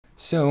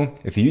So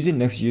if you're using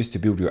Next.js to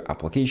build your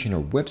application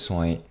or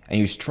website and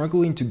you're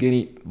struggling to get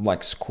it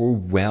like score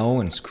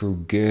well and score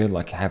good,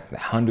 like have the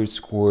 100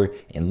 score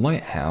in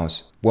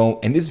Lighthouse, well,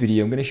 in this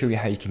video, I'm going to show you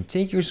how you can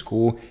take your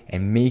score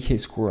and make it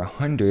score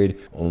 100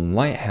 on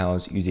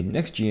Lighthouse using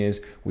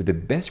Next.js with the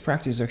best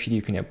practices actually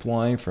you can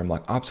apply, from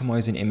like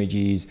optimizing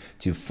images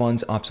to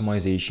font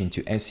optimization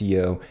to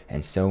SEO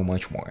and so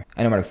much more.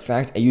 And as a matter of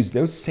fact, I use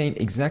those same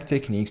exact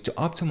techniques to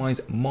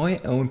optimize my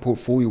own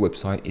portfolio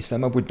website,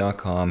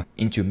 islamabad.com,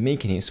 into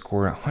making it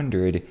score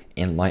 100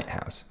 in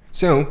Lighthouse.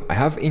 So I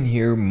have in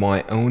here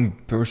my own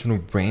personal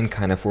brand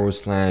kind of /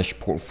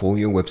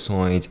 portfolio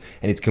website,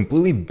 and it's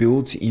completely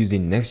built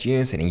using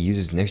Next.js, and it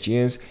uses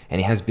Next.js,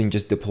 and it has been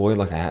just deployed.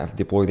 Like I have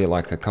deployed it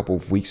like a couple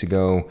of weeks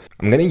ago.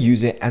 I'm going to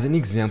use it as an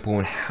example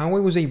on how I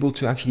was able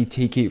to actually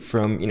take it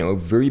from, a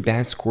very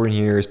bad score in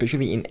here,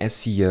 especially in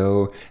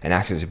SEO and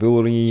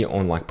accessibility,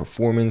 on like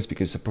performance,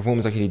 because the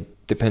performance actually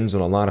depends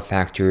on a lot of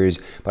factors,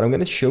 but I'm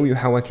going to show you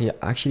how I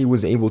actually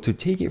was able to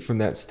take it from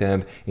that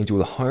step into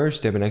a higher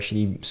step and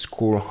actually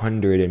score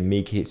 100 and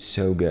make it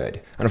so good.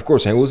 And of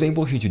course, I was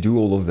able to do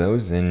all of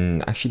those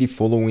and actually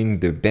following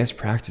the best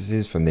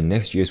practices from the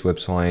Next.js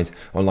website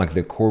on like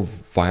the core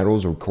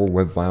vitals or core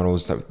web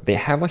vitals. So they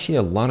have actually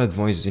a lot of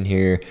advices in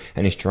here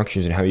and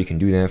instructions on how you can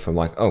do that, from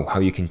like,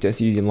 how you can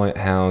test using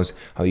Lighthouse,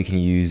 how you can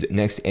use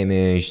Next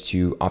Image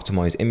to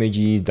optimize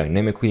images,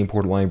 dynamically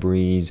import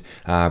libraries,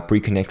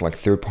 pre-connect like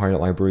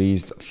third-party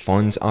libraries,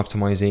 font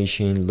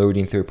optimization,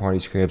 loading third-party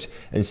scripts,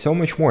 and so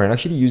much more. And I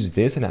actually used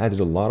this and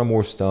added a lot of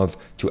more stuff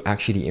to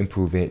actually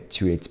improve it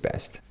to its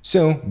best.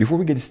 So before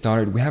we get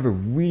started, we have a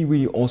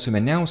really awesome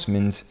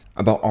announcement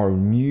about our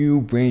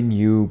brand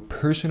new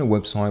personal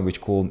website, which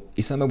is called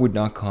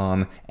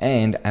islamabad.com,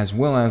 and as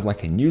well as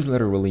like a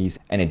newsletter release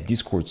and a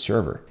Discord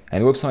server.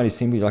 And the website is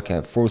simply like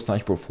a /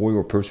 portfolio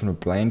or personal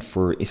brand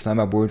for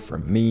Islamabad, for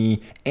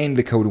me, and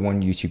the Code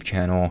One YouTube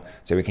channel.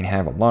 So we can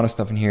have a lot of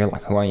stuff in here,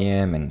 like who I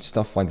am and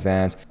stuff like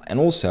that. And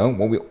also,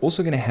 what we're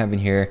also going to have in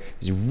here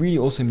is a really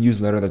awesome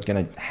newsletter that's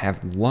going to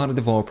have a lot of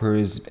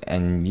developers,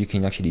 and you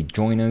can actually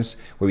join us,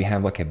 where we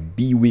have like a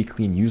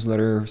bi-weekly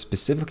newsletter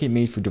specifically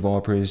made for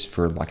developers,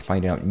 for like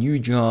finding out new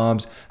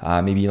jobs,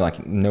 maybe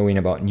like knowing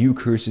about new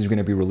courses we're going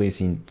to be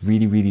releasing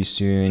really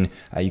soon.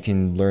 You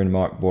can learn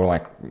more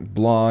like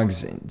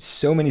blogs and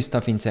so many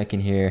stuff in tech in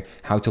here,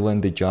 how to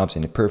land the jobs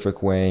in a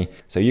perfect way.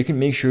 So you can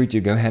make sure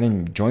to go ahead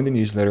and join the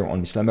newsletter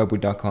on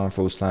islamabad.com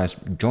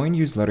 / join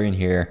newsletter in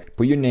here,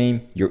 put your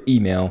name, your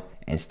email,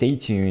 and stay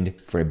tuned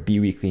for a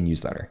bi-weekly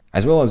newsletter.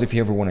 As well as if you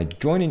ever want to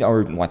join in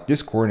our like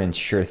Discord and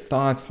share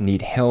thoughts,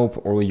 need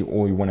help, or you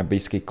want to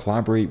basically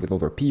collaborate with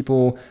other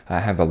people,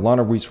 I have a lot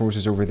of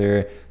resources over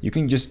there. You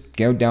can just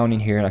go down in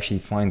here and actually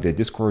find the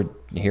Discord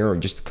here, or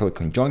just click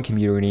on join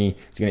community.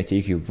 It's going to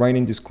take you right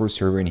in Discord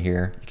server in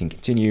here. You can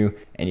continue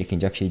and you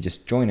can actually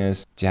just join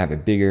us to have a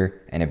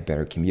bigger and a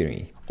better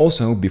community.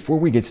 Also, before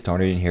we get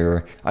started in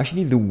here,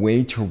 actually the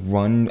way to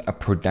run a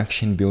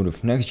production build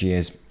of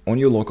Next.js on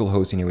your local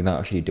host in here without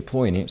actually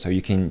deploying it, so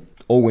you can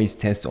always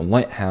test on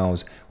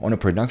Lighthouse on a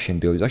production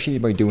build, is actually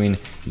by doing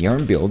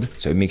yarn build.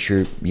 So make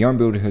sure yarn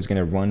build is going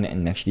to run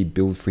and actually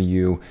build for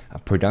you a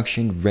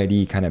production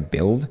ready kind of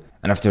build.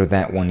 And after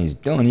that one is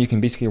done, you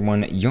can basically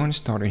run yarn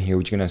start in here,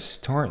 which is going to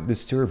start the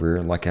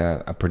server like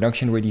a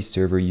production ready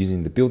server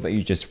using the build that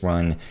you just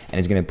run, and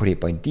it's going to put it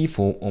by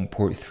default on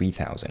port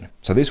 3000.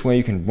 So this way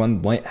you can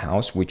run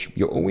Lighthouse, which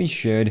you always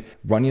should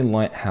run in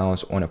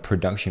Lighthouse on a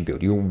production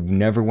build. You'll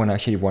never want to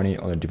actually run it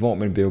on a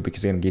development build,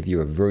 because it's going to give you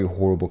a very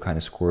horrible kind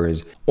of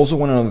scores. Also,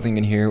 one other thing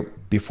in here,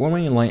 before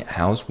running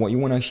Lighthouse, what you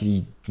want to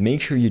actually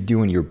make sure you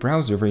do in your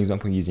browser, for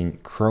example, using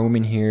Chrome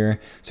in here.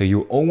 So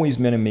you always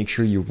want to make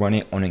sure you run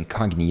it on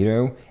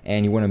incognito,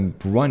 and you want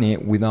to run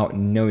it without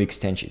no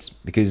extensions,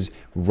 because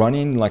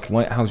running like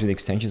Lighthouse with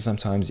extensions,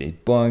 sometimes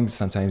it bugs,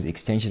 sometimes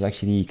extensions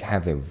actually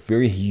have a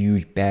very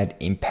huge bad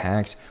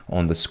impact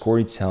on the score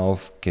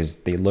itself, because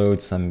they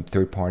load some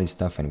third-party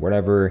stuff and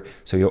whatever.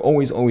 So you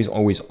always want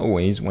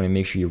to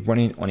make sure you run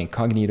it on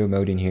incognito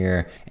mode in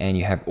here, and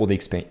you have all the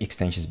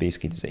extensions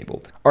basically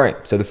disabled. All right,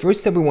 so the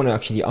first step we want to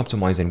actually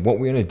optimize, and what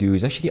we're going to do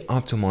is actually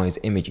optimize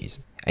images.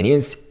 And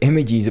yes,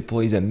 images, it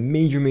plays a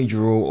major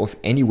role of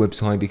any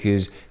website,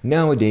 because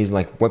nowadays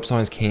like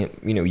websites can't,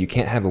 you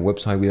can't have a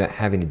website without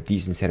having a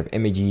decent set of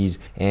images,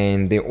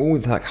 and they're all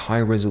like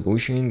high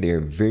resolution, they're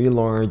very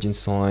large in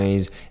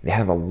size, they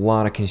have a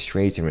lot of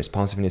constraints and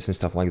responsiveness and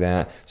stuff like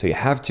that. So you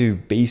have to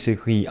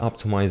basically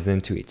optimize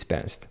them to its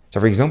best. So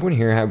for example, in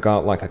here, I've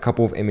got like a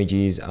couple of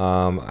images.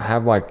 I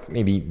have like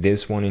maybe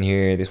this one in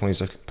here. This one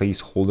is a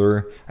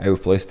placeholder. I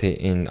replaced it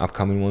in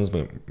upcoming ones,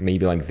 but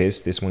maybe like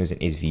this one is an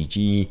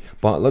SVG.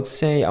 But let's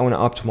say I want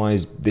to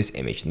optimize this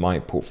image, my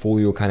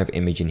portfolio kind of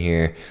image in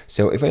here.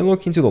 So if I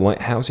look into the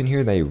Lighthouse in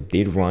here that I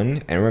did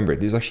run, and remember,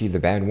 this is actually the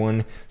bad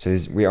one. So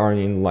we are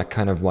in like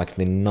kind of like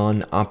the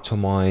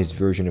non-optimized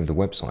version of the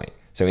website.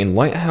 So in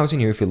Lighthouse in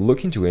here, if you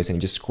look into it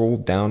and just scroll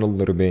down a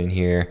little bit in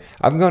here,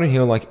 I've got in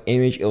here like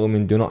image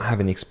element do not have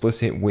an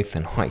explicit width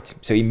and height.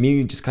 So it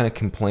immediately just kind of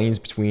complains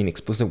between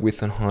explicit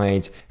width and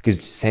height,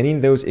 because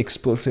setting those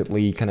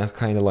explicitly kind of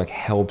like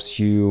helps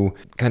you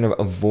kind of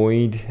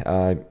avoid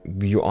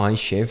UI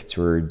shifts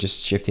or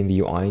just shifting the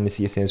UI in the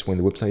CSS when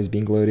the website is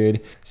being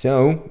loaded.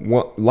 So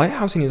what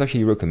Lighthouse in here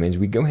actually recommends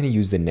we go ahead and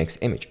use the next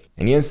image.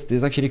 And yes, this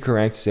is actually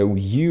correct. So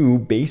you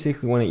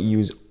basically want to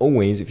use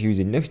always, if you're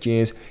using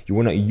Next.js, you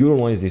want to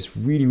utilize this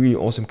really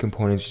awesome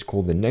component which is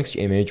called the next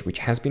image, which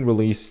has been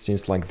released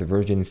since like the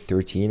version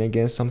 13, I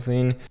guess,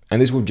 something.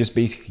 And this will just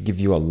basically give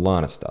you a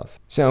lot of stuff.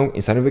 So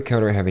inside of the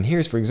code I have in here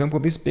is, for example,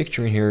 this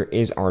picture in here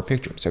is our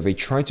picture. So if I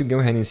try to go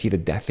ahead and see the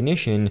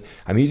definition,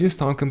 I'm using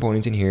style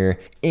components in here.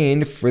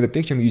 And for the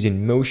picture, I'm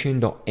using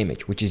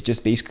motion.image, which is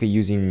just basically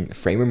using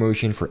frame of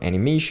motion for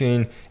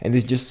animation. And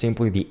this is just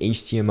simply the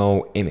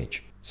HTML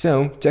image.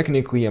 So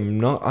technically, I'm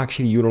not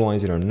actually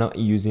utilizing or not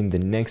using the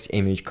next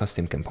image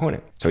custom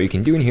component. So what you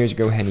can do in here is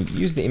go ahead and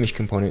use the image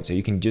component. So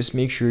you can just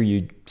make sure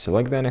you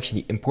select that and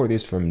actually import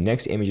this from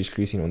next image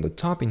creating on the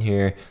top in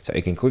here. So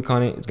you can click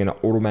on it. It's going to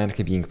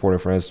automatically be imported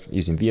for us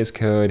using VS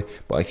Code.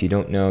 But if you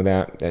don't know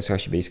that, that's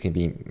actually basically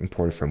being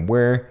imported from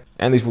where.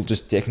 And this will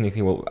just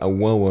technically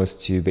allow us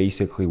to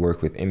basically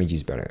work with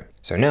images better.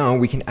 So now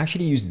we can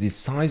actually use the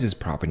sizes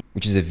property,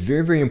 which is a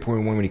very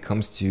important one when it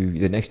comes to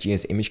the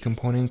Next.js image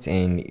component,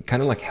 and it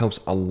kind of like helps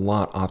a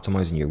lot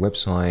optimizing your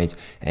website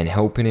and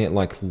helping it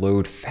like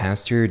load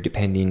faster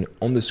depending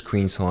on the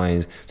screen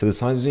size. So the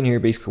sizes in here,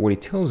 basically what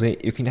it tells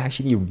it, you can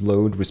actually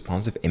load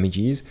responsive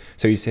images.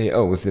 So you say,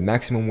 oh, if the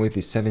maximum width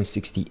is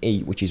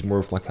 768, which is more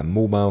of like a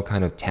mobile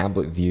kind of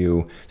tablet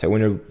view, so I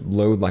want to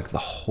load like the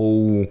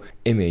whole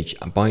image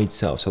by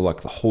itself, so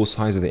like the whole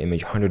size of the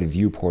image, 100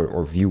 viewport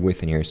or view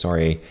width in here,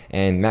 sorry,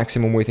 and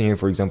maximum width in here,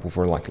 for example,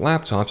 for like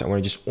laptops, I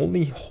want to just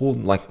only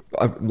hold like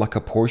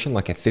a portion,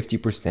 like a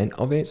 50%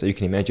 of it. So you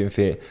can imagine if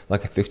it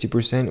like a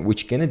 50%,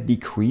 which gonna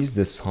decrease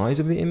the size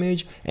of the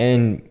image,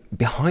 and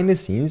behind the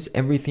scenes,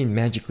 everything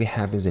magically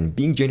happens and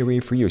being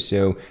generated for you.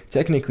 So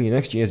technically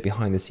Next.js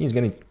behind the scenes is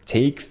gonna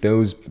take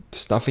those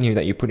stuff in here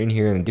that you put in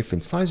here and the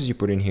different sizes you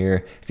put in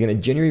here. It's gonna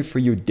generate for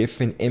you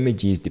different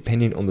images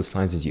depending on the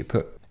sizes you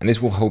put. And this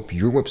will help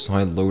your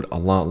website load a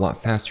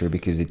lot faster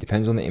because it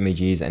depends on the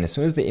images. And as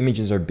soon as the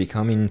images are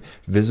becoming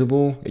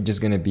visible, it's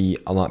just going to be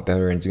a lot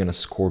better and it's going to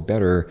score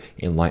better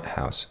in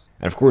Lighthouse.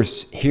 And of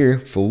course, here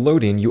for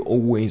loading, you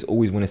always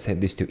want to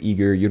set this to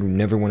eager. You don't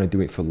never want to do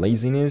it for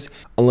laziness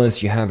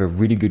unless you have a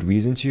really good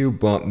reason to,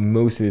 but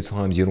most of the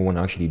times you don't want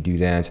to actually do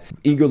that.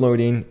 Eager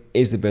loading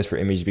is the best for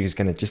images because it's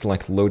going to just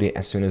like load it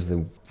as soon as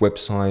the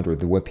website or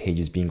the web page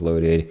is being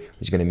loaded,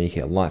 which is going to make it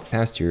a lot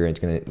faster and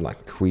it's going to like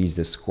increase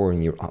the score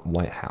in your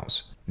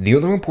Lighthouse. The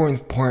other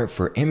important part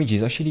for images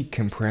is actually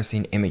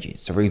compressing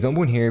images. So for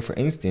example, in here, for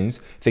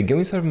instance, if I go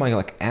inside of my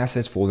like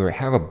assets folder, I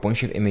have a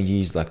bunch of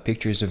images like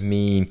pictures of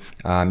me,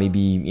 maybe,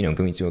 you know,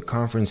 going to a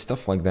conference,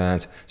 stuff like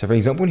that. So for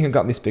example, in here, I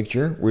got this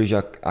picture, which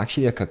is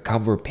actually like a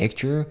cover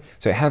picture.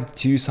 So I have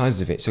two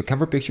sizes of it. So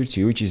cover picture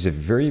 2, which is a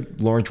very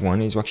large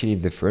one, is actually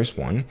the first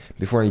one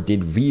before I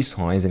did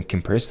resize and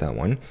compress that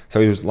one. So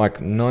it was like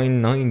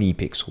 990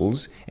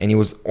 pixels and it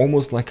was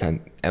almost like a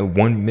 1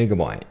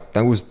 megabyte.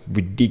 That was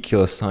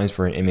ridiculous size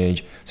for an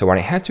image. So what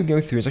I had to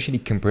go through is actually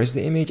compress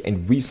the image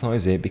and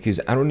resize it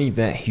because I don't need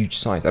that huge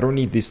size. I don't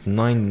need this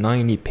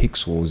 990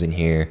 pixels in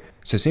here.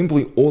 So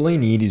simply all I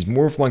need is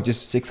more of like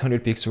just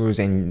 600 pixels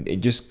and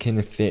it just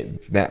can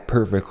fit that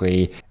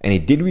perfectly. And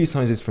it did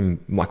resize it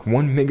from like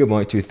 1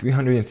 megabyte to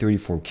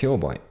 334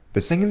 kilobyte.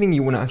 The second thing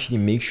you want to actually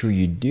make sure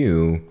you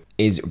do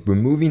is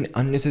removing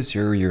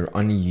unnecessary or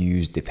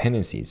unused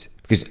dependencies.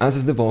 Because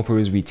as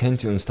developers, we tend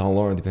to install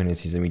our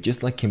dependencies and we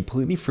just like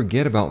completely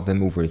forget about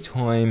them over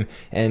time.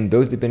 And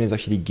those dependencies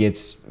actually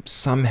gets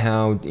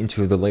somehow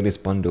into the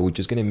latest bundle, which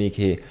is going to make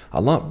it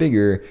a lot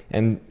bigger.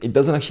 And it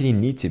doesn't actually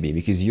need to be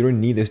because you don't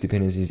need those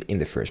dependencies in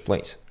the first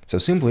place. So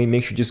simply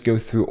make sure you just go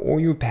through all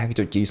your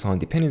package.json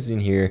dependencies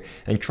in here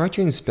and try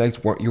to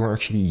inspect what you're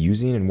actually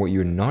using and what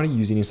you're not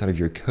using inside of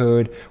your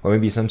code. Or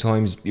maybe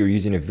sometimes you're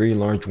using a very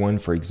large one.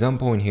 For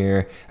example, in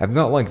here, I've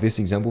got like this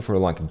example for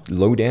like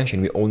Lodash,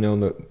 and we all know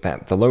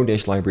that the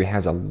Lodash library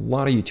has a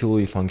lot of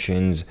utility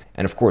functions.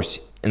 And of course,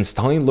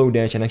 installing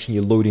Lodash and actually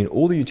loading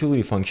all the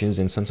utility functions,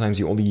 and sometimes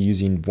you're only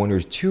using 1 or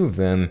 2 of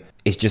them,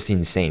 is just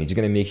insane. It's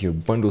going to make your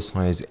bundle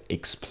size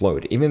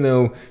explode. Even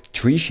though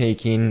tree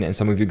shaking, and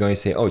some of you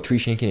guys say, oh, tree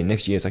shaking in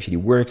Next.js actually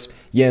works.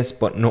 Yes,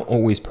 but not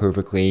always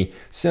perfectly.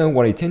 So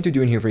what I tend to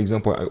do in here, for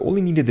example, I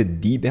only needed the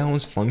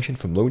debounce function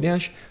from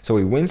Lodash. So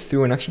I went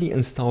through and actually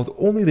installed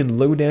only the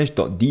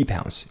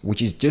lodash.debounce,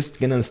 which is just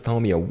going to install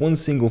me a one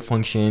single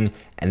function,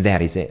 and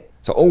that is it.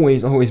 So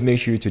always make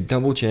sure to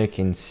double check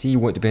and see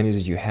what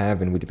dependencies you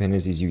have and what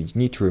dependencies you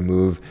need to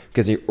remove,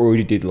 because I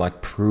already did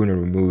like prune and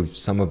remove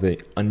some of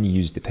the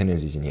unused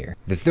dependencies in here.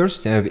 The third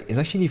step is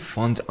actually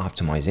font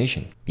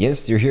optimization.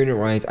 Yes, you're hearing it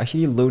right,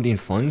 actually loading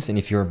fonts. And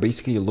if you're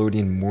basically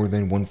loading more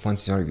than one font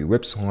inside of your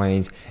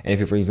website, and if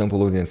you're, for example,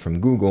 loading them from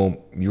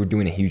Google, you're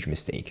doing a huge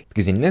mistake.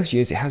 Because in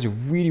Next.js, it has a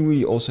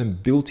really awesome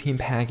built-in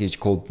package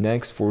called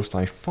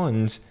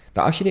next-fonts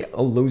that actually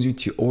allows you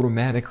to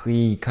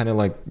automatically kind of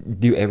like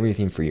do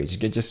everything for you. It's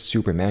just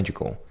super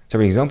magical. So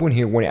for example, in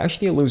here, what it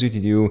actually allows you to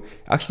do,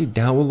 actually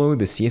download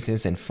the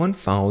CSS and font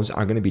files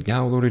are going to be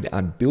downloaded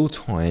at build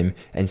time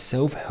and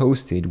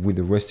self-hosted with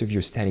the rest of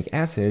your static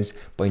assets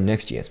by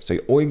Next.js. So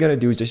all you got to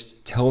do is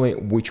just tell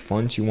it which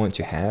fonts you want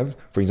to have.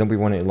 For example, you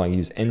want to like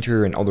use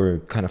Enter and other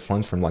kind of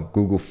fonts from like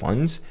Google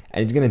Fonts,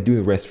 and it's going to do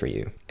the rest for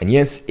you. And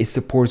yes, it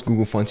supports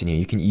Google Fonts in here.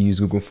 You can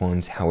use Google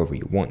Fonts however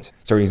you want.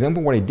 So for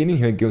example, what I did in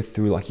here, go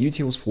through like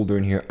utils folder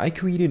in here, I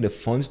created a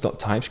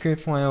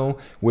fonts.typescript file,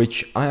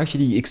 which I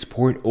actually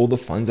export all the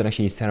fonts and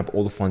actually set up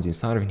all the fonts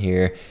inside of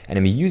here, and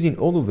I'm using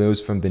all of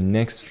those from the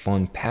next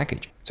font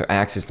package. So I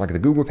access like the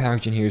Google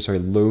package in here, so I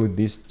load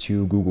these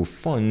two Google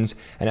fonts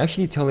and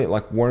actually tell it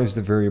like what is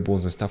the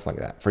variables and stuff like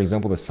that. For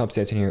example, the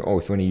subsets in here, oh,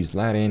 if you want to use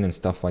Latin and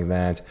stuff like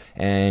that.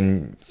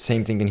 And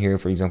same thing in here,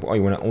 for example, oh,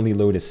 you want to only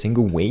load a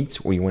single weight,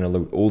 or you want to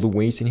load all the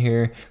weights in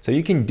here. So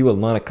you can do a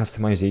lot of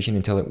customization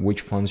and tell it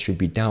which fonts should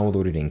be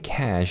downloaded and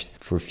cached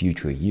for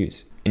future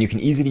use. And you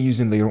can easily use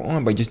them later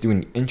on by just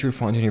doing enter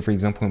font in here, for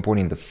example,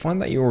 importing the font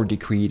that you already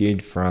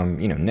created from,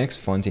 next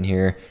font in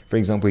here. For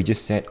example, you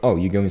just set,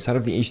 you go inside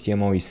of the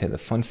HTML, you set the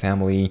font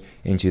family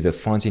into the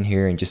font in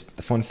here and just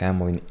the font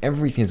family, and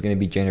everything is going to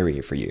be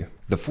generated for you.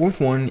 The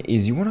fourth one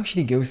is you want to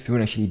actually go through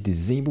and actually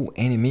disable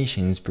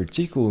animations,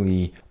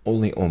 particularly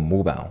only on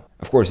mobile.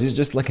 Of course, this is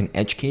just like an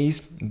edge case,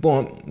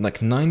 but like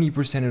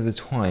 90% of the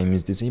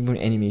times,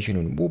 disabling animation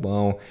on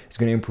mobile is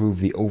going to improve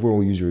the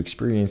overall user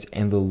experience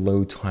and the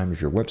load time of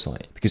your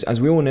website. Because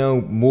as we all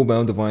know,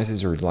 mobile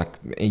devices are like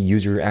a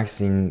user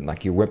accessing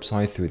like your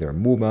website through their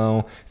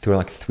mobile, through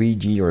like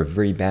 3G or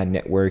very bad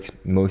networks.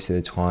 Most of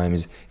the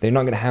times, they're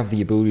not going to have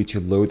the ability to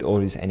load all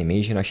this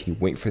animation, actually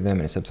wait for them.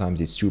 And sometimes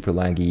it's super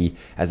laggy.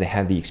 As I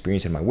had the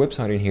experience on my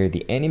website in here,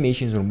 the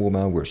animations on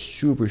mobile were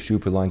super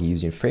laggy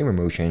using Framer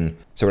Motion.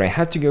 So what I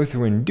had to go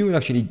through and do is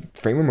actually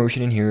Framer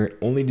Motion in here,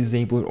 only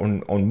disable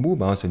it on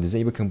mobile. So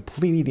disable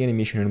completely the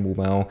animation on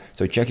mobile.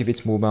 So check if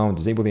it's mobile,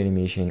 disable the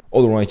animation,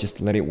 otherwise just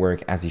let it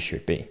work as it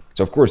should be.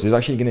 So of course, it's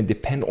actually going to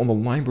depend on the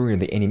library,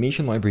 the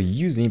animation library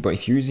you're using, but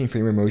if you're using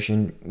Framer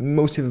Motion,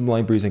 most of the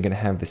libraries are going to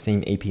have the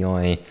same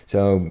API.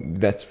 So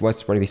that's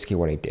basically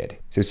what I did.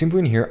 So simply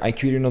in here, I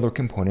created another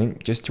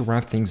component just to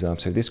wrap things up.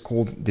 So this is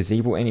called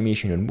disable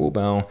animation on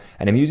mobile,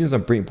 and I'm using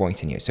some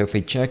breakpoints in here. So if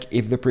I check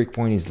if the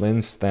breakpoint is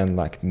less than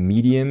like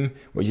medium,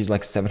 which is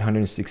like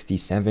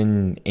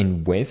 767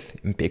 in width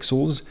in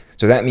pixels,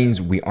 so that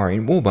means we are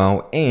in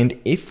mobile. And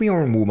if we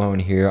are in mobile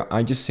in here,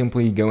 I just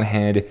simply go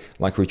ahead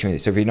like return it.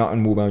 So if you're not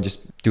in mobile,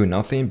 just do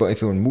nothing. But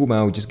if you're in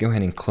mobile, just go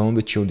ahead and clone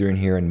the children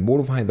here and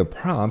modify the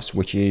props,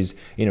 which is,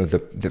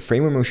 the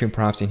Framer Motion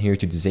props in here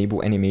to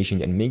disable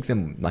animation, and make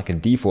them like a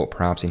default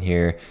props in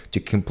here to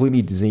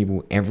completely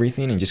disable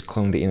everything and just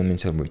clone the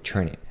elements and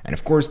return it. And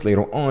of course,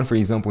 later on, for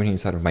example,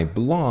 inside of my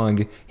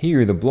blog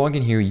here, the blog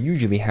in here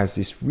usually has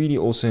this really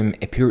awesome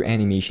appear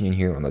animation in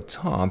here on the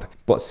top,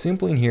 but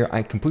simply in here,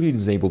 I completely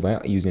disable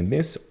that using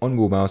this on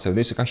mobile. So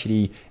this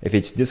actually, if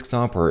it's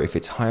desktop or if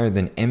it's higher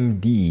than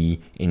MD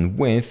in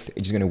width,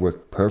 it's just going to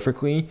work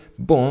perfectly.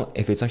 But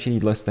if it's actually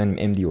less than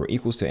MD or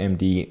equals to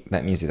MD,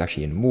 that means it's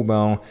actually in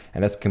mobile,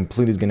 and that's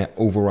completely going to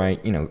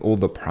overwrite, all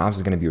the props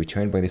is going to be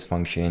returned by this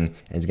function,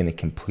 and it's going to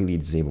completely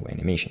disable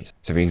animations.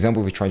 So for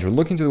example, if we try to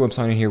look into the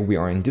website in here, we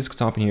are in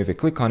desktop in here. If I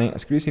click on it,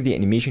 as you can see, the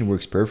animation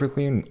works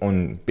perfectly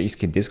on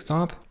basic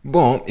desktop.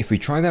 But if we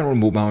try that on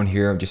mobile in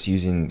here, I'm just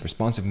using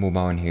responsive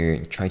mobile in here,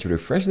 and try to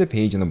refresh the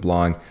page on the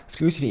blog, as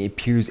you can see, it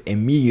appears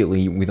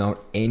immediately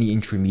without any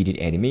intermediate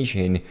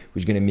animation,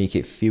 which is going to make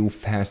it feel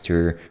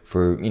faster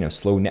for,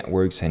 slow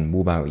networks and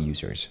mobile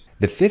users.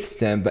 The fifth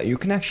step that you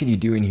can actually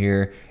do in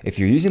here, if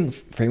you're using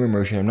Framer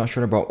Motion, I'm not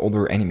sure about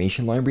other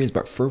animation libraries,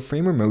 but for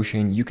Framer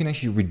Motion, you can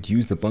actually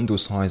reduce the bundle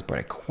size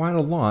by quite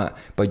a lot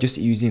by just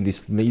using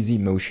this lazy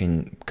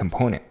motion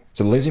component.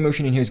 So the lazy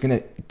motion in here is going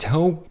to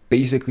tell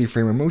basically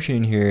Framer Motion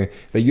in here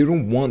that you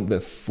don't want the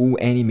full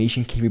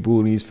animation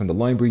capabilities from the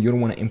library. You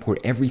don't want to import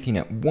everything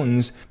at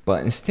once,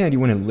 but instead you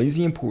want to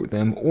lazy import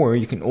them, or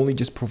you can only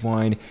just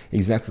provide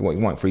exactly what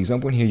you want. For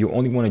example, in here, you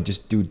only want to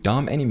just do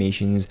DOM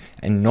animations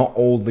and not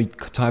all the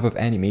type of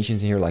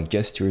animations in here like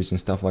gestures and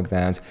stuff like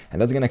that.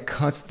 And that's going to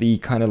cut the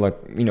kind of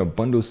like,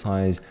 bundle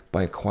size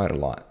by quite a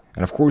lot.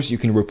 And of course, you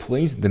can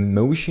replace the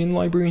motion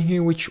library in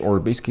here, or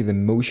basically the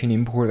motion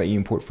import that you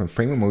import from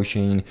Frame of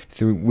Motion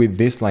with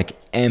this like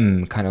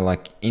M kind of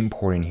like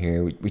import in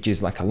here, which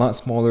is like a lot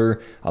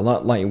smaller, a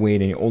lot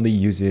lightweight, and it only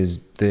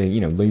uses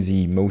the,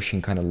 lazy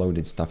motion kind of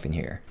loaded stuff in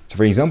here. So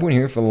for example, in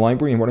here for the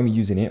library and what I'm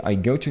using it, I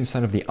go to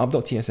inside of the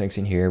app.tsx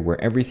in here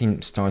where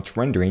everything starts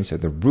rendering, so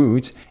the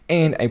root,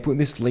 and I put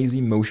this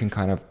lazy motion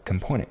kind of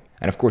component.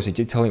 And of course, I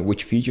did tell it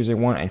which features I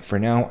want. And for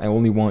now, I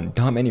only want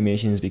DOM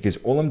animations because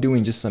all I'm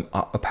doing is just some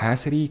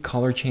opacity,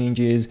 color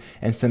changes,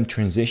 and some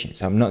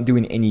transitions. I'm not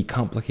doing any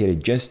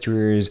complicated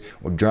gestures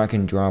or drag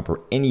and drop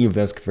or any of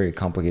those very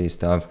complicated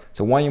stuff.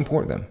 So why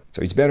import them?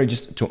 So it's better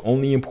just to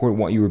only import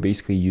what you were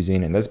basically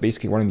using. And that's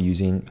basically what I'm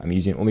using. I'm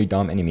using only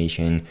DOM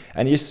animation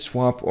and just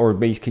swap or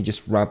basically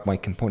just wrap my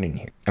component in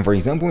here. And for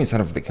example,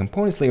 inside of the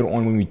components later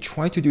on, when we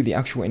try to do the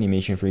actual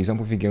animation, for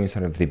example, if you go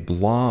inside of the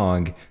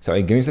blog, so I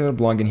go inside the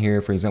blog in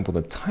here, for example,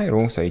 the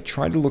title. So I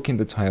try to look in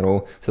the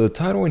title. So the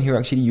title in here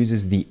actually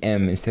uses the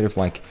M instead of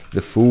like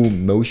the full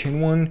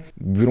motion one.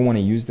 We don't want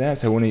to use that.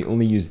 So I want to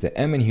only use the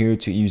M in here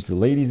to use the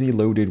lazy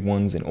loaded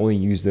ones and only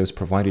use those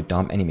provided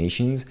DOM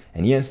animations.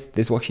 And yes,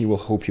 this actually will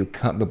help you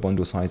cut the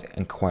bundle size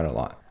and quite a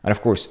lot. And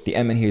of course, the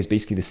M in here is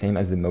basically the same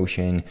as the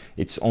motion.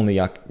 It's only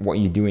what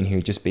you do in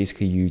here, just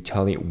basically you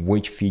tell it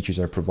which features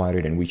are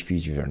provided and which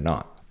features are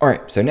not. All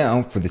right, so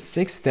now for the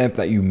sixth step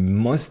that you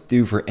must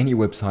do for any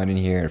website in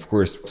here, of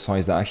course,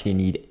 websites that actually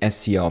need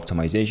SEO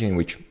optimization,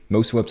 which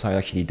most website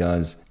actually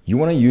does, you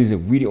want to use a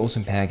really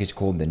awesome package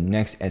called the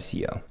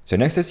Next.seo. So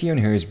Next.seo in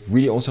here is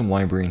really awesome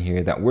library in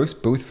here that works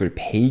both for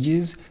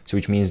pages, so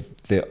which means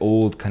the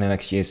old kind of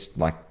Next.js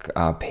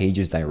like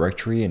pages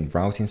directory and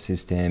routing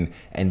system,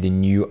 and the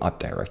new app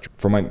directory.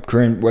 For my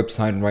current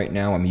website right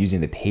now, I'm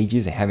using the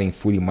pages. I haven't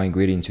fully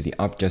migrated into the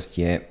app just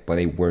yet, but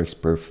it works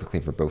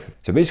perfectly for both.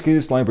 So basically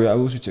this library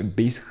allows you to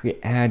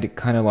basically add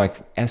kind of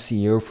like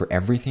SEO for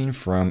everything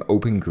from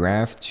Open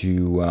Graph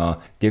to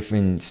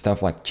different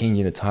stuff like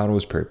changing the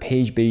titles per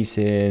page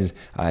basis,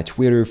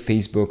 Twitter,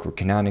 Facebook, or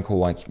canonical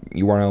like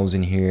URLs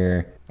in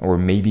here. Or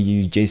maybe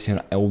use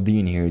JSON LD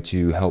in here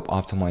to help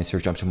optimize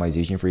search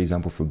optimization, for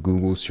example, for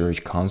Google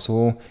Search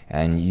Console,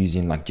 and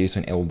using like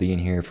JSON LD in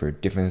here for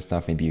different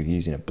stuff. Maybe you're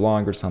using a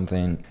blog or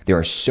something. There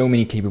are so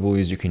many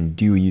capabilities you can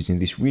do using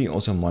this really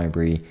awesome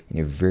library in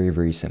a very,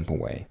 very simple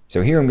way.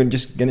 So here I'm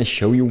just gonna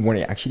show you what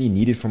I actually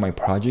needed for my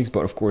projects,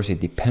 but of course it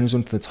depends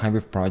on the type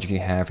of project you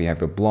have. If you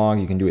have a blog,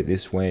 you can do it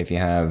this way. If you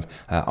have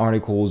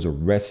articles or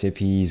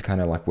recipes,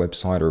 kind of like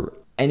website or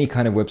any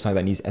kind of website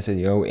that needs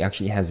SEO, it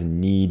actually has a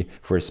need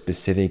for a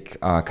specific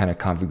kind of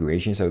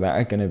configuration. So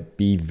that's going to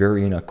be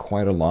varying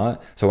quite a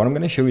lot. So what I'm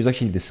going to show you is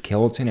actually the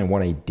skeleton and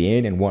what I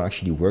did and what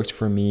actually works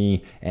for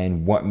me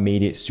and what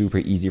made it super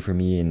easy for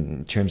me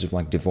in terms of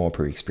like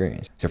developer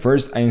experience. So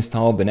first I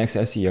installed the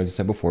Next.seo, as I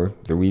said before,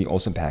 the really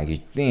awesome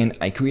package. Then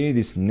I created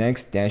this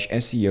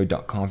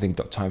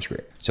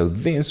next-seo.config.typescript. So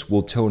this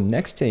will tell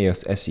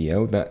Next.js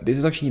SEO that this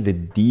is actually the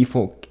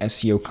default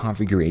SEO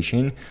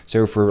configuration.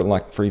 So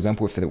for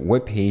example, if the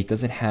web page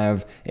doesn't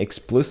have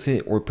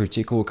explicit or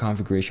particular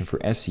configuration for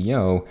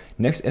SEO,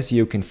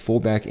 Next.seo can fall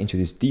back into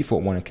this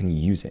default one and can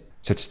use it.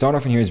 So to start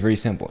off in here is very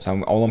simple.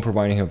 So all I'm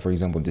providing here, for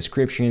example,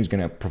 description is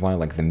going to provide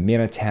like the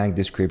meta tag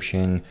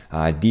description,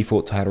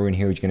 default title in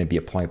here is going to be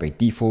applied by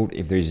default.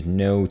 If there's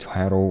no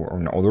title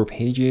on other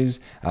pages,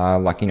 the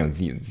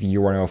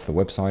URL of the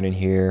website in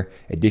here,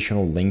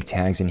 additional link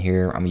tags in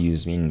here, I'm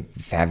using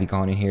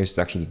favicon in here.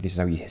 So actually, this is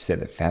how you set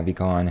the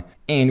favicon.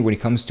 And when it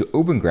comes to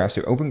Open Graph,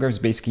 so Open Graph is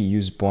basically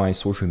used by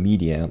social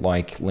media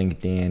like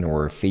LinkedIn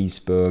or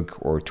Facebook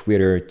or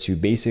Twitter to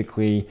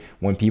basically,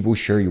 when people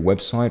share your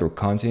website or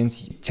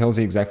content, it tells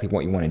you exactly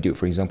what you want to do.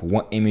 For example,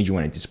 what image you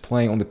want to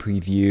display on the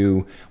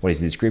preview, what is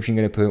the description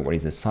going to put, what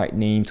is the site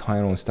name,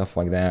 title, and stuff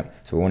like that.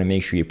 So we want to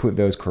make sure you put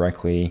those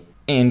correctly.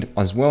 And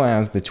as well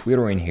as the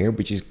Twitter in here,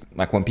 which is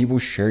like when people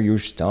share your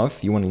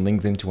stuff, you want to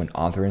link them to an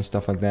author and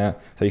stuff like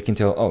that. So you can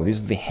tell, oh, this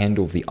is the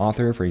handle of the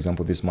author. For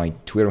example, this is my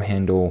Twitter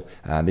handle.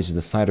 This is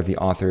the site of the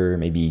author,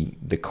 maybe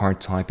the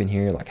card type in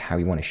here, like how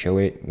you want to show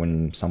it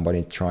when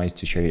somebody tries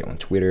to share it on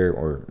Twitter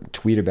or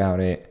tweet about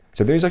it.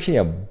 So there's actually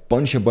a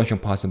bunch of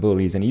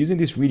possibilities, and using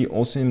this really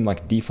awesome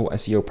like default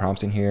SEO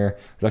prompts in here,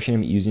 that actually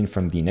I'm using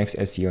from the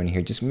Next.seo in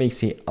here, just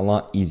makes it a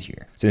lot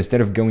easier. So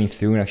instead of going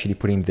through and actually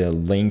putting the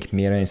link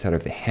meta inside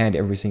of the head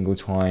every single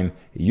time,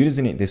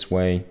 using it this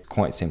way,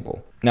 quite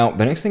simple. Now,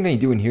 the next thing I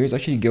do in here is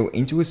actually go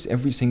into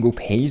every single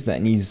page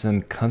that needs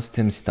some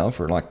custom stuff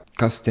or like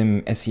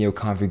custom SEO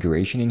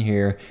configuration in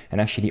here and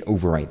actually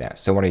overwrite that.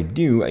 So what I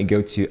do, I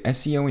go to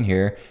SEO in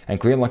here and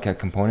create like a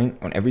component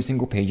on every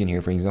single page in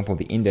here. For example,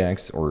 the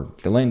index or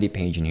the landing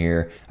page in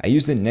here, I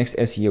use the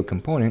Next.seo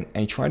component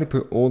and try to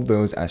put all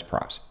those as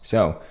props.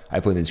 So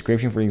I put the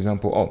description, for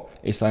example, oh,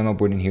 a slide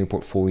board in here,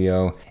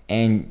 portfolio,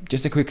 and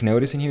just a quick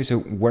notice in here. So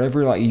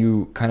whatever like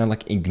you kind of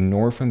like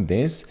ignore from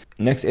this,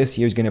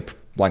 Next.seo is going to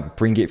like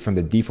bring it from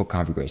the default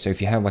configuration. So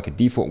if you have like a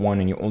default one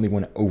and you only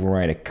want to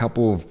override a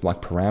couple of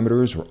like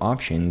parameters or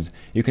options,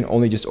 you can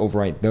only just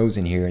overwrite those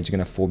in here. It's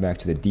going to fall back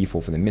to the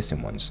default for the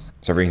missing ones.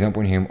 So for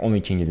example, in here, I'm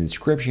only changing the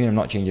description, I'm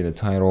not changing the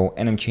title,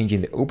 and I'm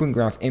changing the open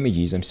graph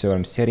images. So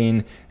I'm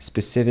setting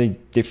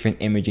specific different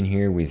image in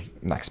here with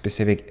like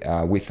specific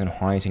width and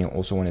height, and you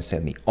also want to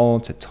set the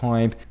alt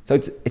type. So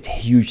it's a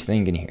huge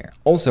thing in here.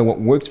 Also, what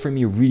worked for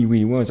me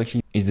really well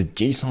is the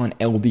JSON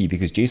LD,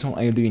 because JSON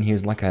LD in here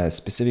is like a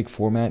specific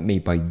format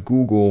made by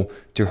Google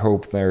to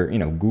help their,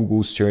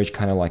 Google search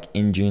kind of like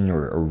engine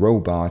or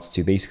robots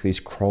to basically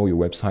scroll your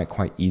website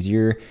quite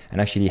easier and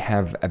actually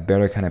have a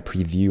better kind of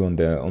preview on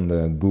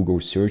the Google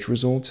search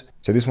result.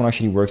 So this one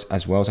actually works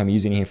as well. So I'm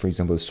using here, for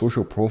example, the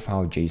social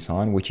profile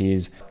JSON, which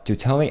is to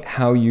tell it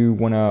how you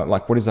want to,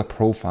 like, what is a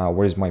profile?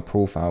 What is my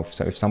profile?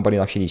 So if somebody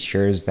actually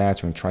shares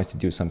that or tries to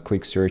do some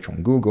quick search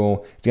on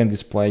Google, it's going to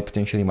display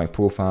potentially my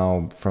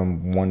profile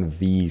from one of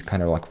these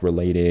kind of like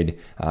related,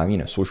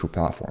 social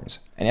platforms.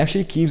 And it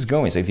actually keeps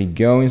going. So if you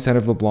go inside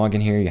of the blog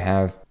in here, you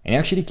have, and it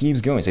actually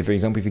keeps going. So for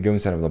example, if you go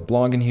inside of the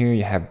blog in here,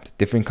 you have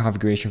different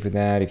configuration for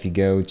that. If you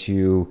go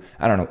to,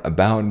 I don't know,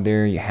 about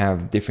there, you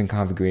have different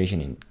configuration,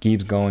 and it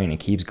keeps going and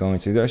it keeps going.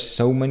 So there's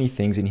so many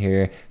things in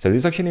here. So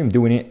this actually, I'm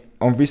doing it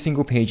on every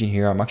single page in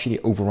here. I'm actually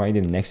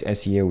overriding the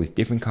next-seo with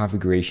different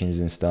configurations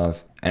and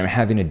stuff. And I'm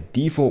having a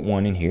default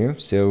one in here.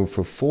 So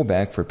for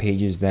fallback, for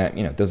pages that,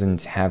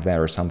 doesn't have that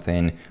or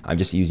something, I'm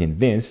just using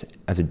this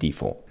as a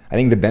default. I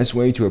think the best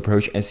way to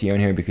approach SEO in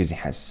here, because it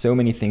has so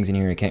many things in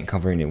here, I can't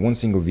cover it in one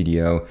single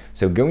video.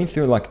 So going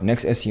through like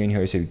next-seo in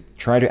here, so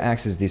try to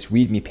access this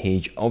README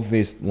page of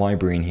this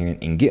library in here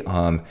in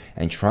GitHub,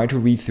 and try to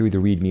read through the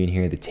README in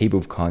here, the table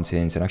of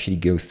contents, and actually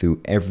go through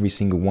every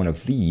single one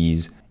of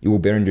these. You will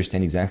better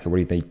understand exactly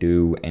what they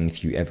do and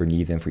if you ever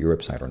need them for your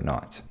website or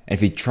not. And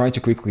if you try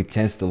to quickly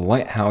test the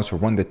Lighthouse or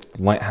run the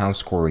Lighthouse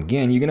score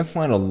again, you're going to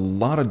find a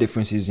lot of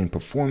differences in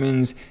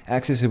performance,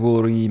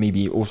 accessibility,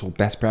 maybe also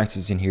best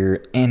practices in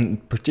here,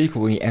 and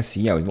particularly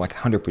SEO is like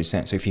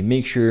 100%. So if you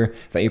make sure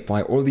that you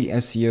apply all the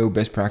SEO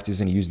best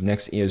practices and use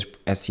Next.js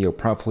SEO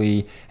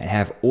properly and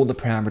have all the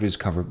parameters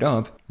covered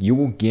up, you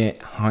will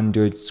get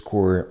 100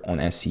 score on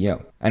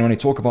SEO. And when I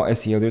talk about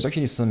SEO, there's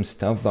actually some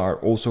stuff that are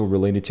also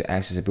related to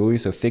accessibility.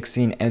 So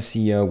fixing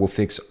SEO will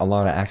fix a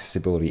lot of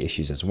accessibility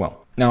issues as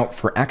well. Now,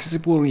 for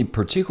accessibility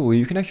particularly,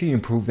 you can actually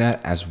improve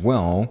that as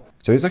well.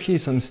 So there's actually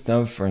some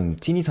stuff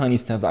and teeny tiny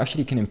stuff that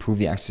actually can improve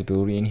the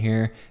accessibility in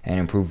here and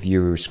improve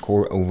your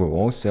score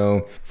overall.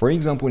 So for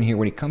example, in here,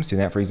 when it comes to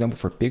that, for example,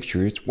 for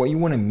pictures, what you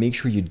want to make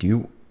sure you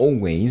do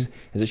always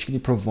is actually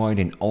provide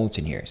an alt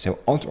in here. So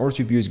alt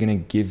attribute is going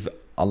to give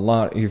a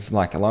lot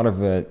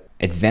of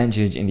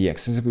advantage in the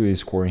accessibility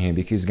score in here,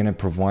 because it's going to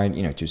provide,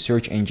 to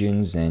search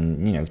engines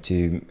and,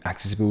 to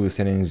accessibility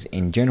settings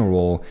in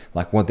general,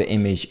 like what the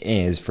image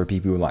is for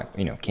people who like,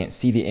 can't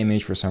see the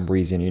image for some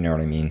reason, you know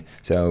what I mean?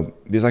 So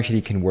this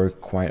actually can work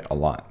quite a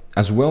lot.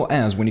 As well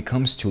as when it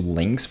comes to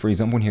links, for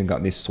example, here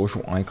got this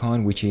social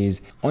icon, which is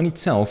on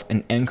itself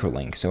an anchor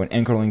link. So an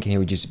anchor link in here,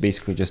 which is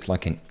basically just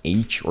like an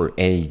H or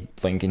A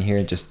link in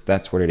here, just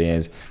that's what it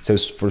is. So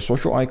for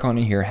social icon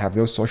in here, have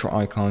those social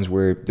icons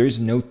where there's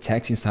no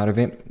text inside of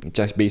it. It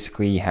just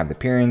basically have the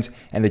parent,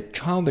 and the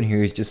child in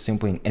here is just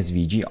simply an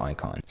SVG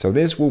icon. So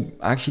this will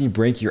actually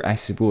break your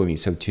accessibility.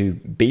 So to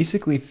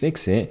basically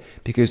fix it,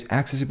 because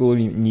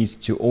accessibility needs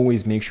to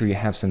always make sure you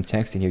have some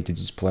text in here to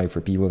display for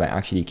people that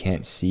actually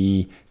can't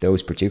see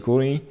those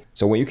particularly.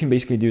 So what you can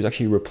basically do is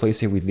actually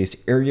replace it with this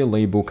area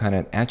label kind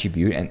of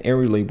attribute, and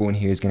area label in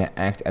here is going to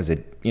act as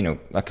a,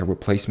 like a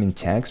replacement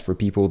text for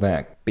people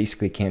that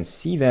basically can't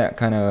see that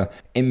kind of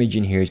image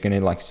in here. Is going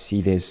to like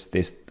see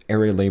this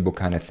area label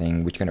kind of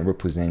thing, which kind of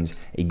represents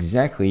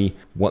exactly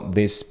what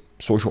this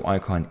social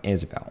icon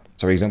is about.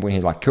 So for example,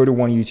 here like Code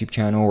One YouTube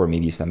channel, or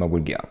maybe some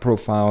would get a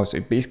profile. So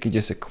basically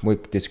just a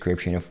quick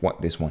description of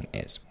what this one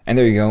is. And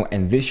there you go.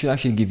 And this should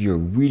actually give you a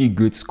really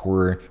good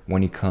score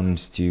when it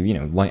comes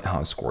to,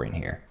 Lighthouse score in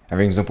here. And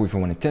for example, if you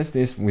want to test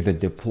this with a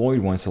deployed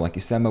one, so like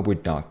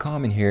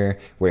isamabud.com in here,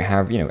 where you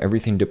have,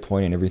 everything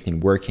deployed and everything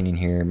working in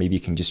here, maybe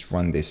you can just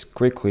run this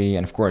quickly.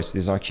 And of course,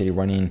 this is actually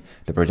running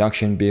the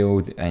production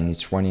build, and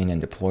it's running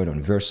and deployed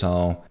on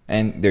Vercel.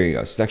 And there you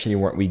go. So it's actually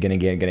what we're gonna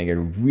get a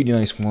really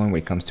nice one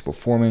when it comes to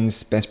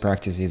performance, best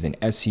practices, and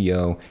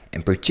SEO,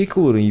 and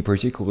particularly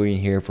in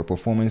here for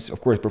performance. Of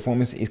course,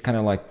 performance is kind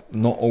of like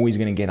not always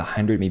gonna get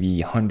 100,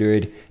 maybe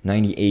 100,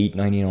 98,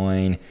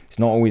 99. It's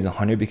not always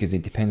 100 because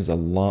it depends a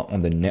lot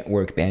on the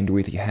network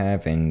bandwidth you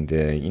have, and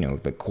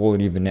the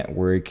quality of the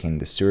network and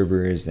the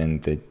servers,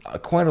 and the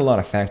quite a lot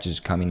of factors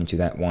coming into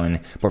that one.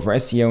 But for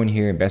SEO in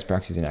here, best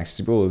practices and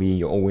accessibility,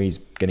 you're always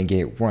gonna get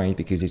it right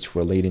because it's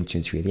related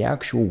to the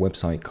actual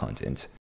website content.